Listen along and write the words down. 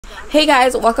Hey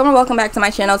guys, welcome or welcome back to my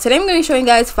channel. Today I'm going to be showing you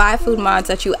guys 5 food mods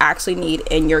that you actually need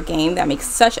in your game that makes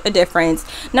such a difference.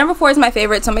 Number 4 is my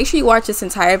favorite, so make sure you watch this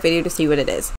entire video to see what it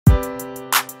is.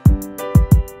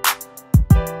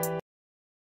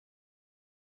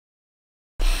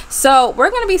 So we're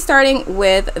going to be starting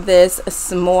with this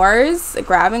s'mores,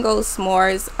 grab and go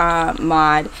s'mores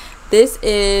mod. This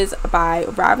is by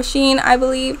Ravishing, I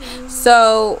believe.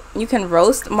 So you can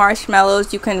roast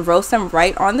marshmallows, you can roast them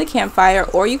right on the campfire,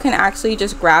 or you can actually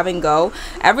just grab and go.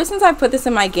 Ever since I put this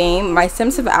in my game, my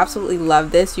Sims have absolutely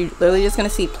loved this. You're literally just gonna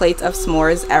see plates of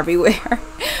s'mores everywhere.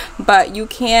 But you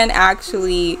can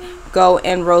actually go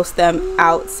and roast them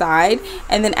outside,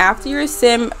 and then after your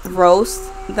Sim roasts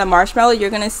the marshmallow, you're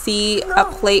gonna see a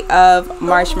plate of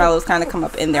marshmallows kind of come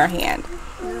up in their hand.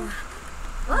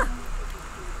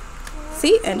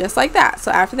 See, and just like that.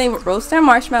 So after they roast their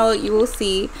marshmallow, you will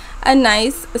see a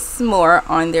nice s'more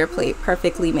on their plate,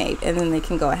 perfectly made, and then they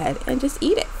can go ahead and just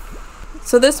eat it.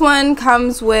 So this one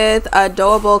comes with a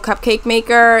doable cupcake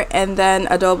maker and then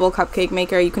a doable cupcake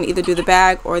maker. You can either do the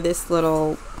bag or this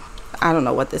little, I don't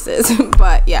know what this is,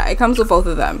 but yeah, it comes with both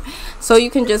of them. So you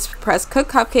can just press cook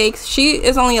cupcakes. She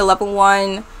is only a level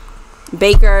 1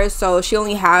 baker, so she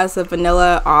only has the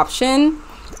vanilla option.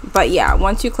 But yeah,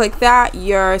 once you click that,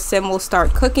 your Sim will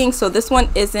start cooking. So this one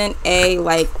isn't a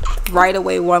like right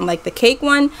away one like the cake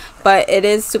one, but it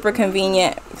is super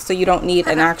convenient, so you don't need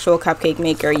an actual cupcake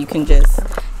maker. You can just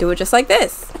do it just like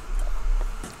this.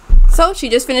 So she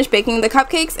just finished baking the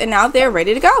cupcakes and now they're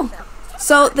ready to go.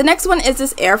 So the next one is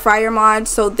this air fryer mod.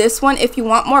 So this one, if you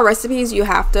want more recipes, you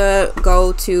have to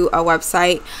go to a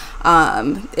website.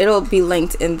 It'll be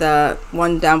linked in the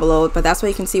one down below, but that's why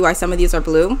you can see why some of these are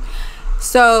blue.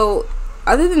 So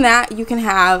other than that, you can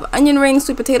have onion rings,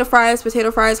 sweet potato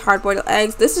fries, hard-boiled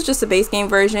eggs. This is just a base game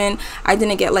version. I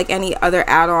didn't get like any other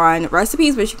add-on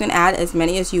recipes, but you can add as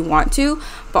many as you want to.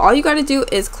 But all you got to do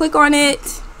is click on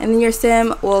it, and then your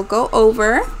Sim will go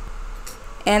over.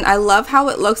 And I love how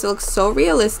it looks. It looks so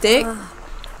realistic.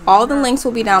 All the links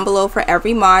will be down below for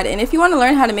every mod. And if you want to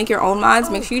learn how to make your own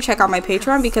mods, make sure you check out my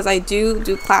Patreon, because I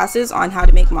do classes on how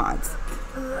to make mods.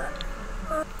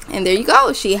 And there you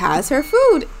go, she has her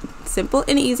food, simple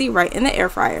and easy, right in the air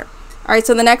fryer. All right,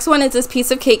 so the next one is this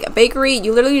piece of cake bakery.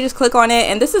 You literally just click on it,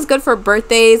 and this is good for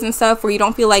birthdays and stuff where you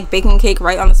don't feel like baking cake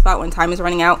right on the spot when time is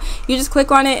running out. You just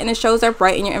click on it and it shows up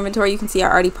right in your inventory. You can see I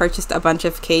already purchased a bunch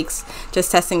of cakes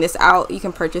just testing this out. You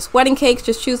can purchase wedding cakes,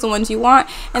 just choose the ones you want,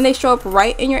 and they show up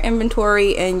right in your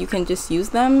inventory, and you can just use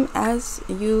them as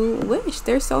you wish.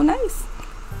 They're so nice.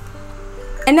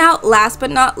 And now, last but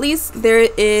not least, there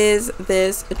is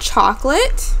this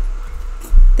chocolate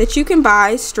that you can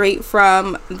buy straight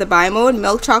from the buy mode: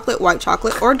 milk chocolate, white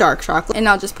chocolate, or dark chocolate. And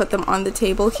I'll just put them on the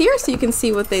table here so you can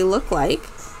see what they look like.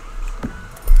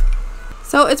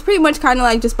 So it's pretty much kind of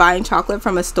like just buying chocolate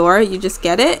from a store. You just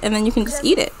get it and then you can just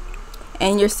eat it.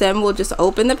 And your Sim will just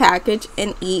open the package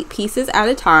and eat pieces at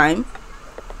a time.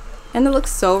 And it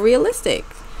looks so realistic.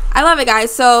 I love it,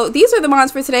 guys. So these are the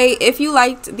mods for today. If you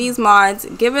liked these mods,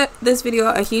 give this video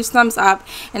a huge thumbs up,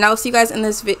 and I'll see you guys in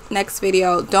this next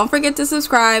video. Don't forget to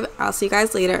subscribe. I'll see you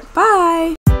guys later.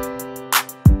 Bye.